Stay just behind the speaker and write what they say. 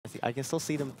I can still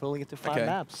see them pulling it to 5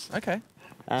 maps. Okay.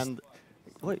 And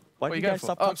wait, why What do are you you going guys for?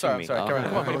 stop Oh, I'm touching sorry, me? I'm sorry. Carry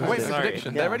on. Come on, wait for the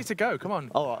prediction. They're ready to go. Come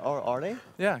on. Oh, are they?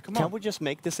 Yeah, come on. Can we just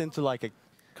make this into like a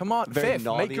Come on, very Fiff,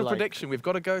 naughty, make your like- prediction. We've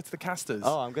got to go to the casters.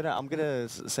 Oh, I'm gonna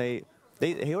say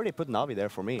he already put Navi there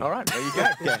for me. All right, there you go.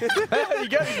 There you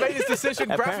go. He's made his decision.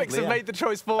 Graphics have made the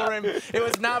choice for him. It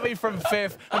was Navi from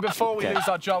Fiff. And before we lose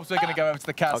our jobs, we're going to go over to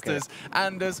the casters.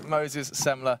 Anders, Moses,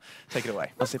 Semler, take it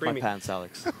away. I'll zip my pants,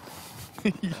 Alex.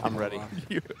 I'm ready.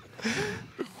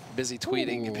 Busy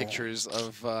tweeting pictures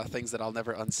of things that I'll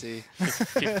never unsee.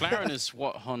 McLaren is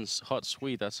what hot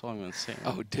sweet. That's all I'm gonna say.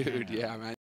 Oh, dude, yeah, man.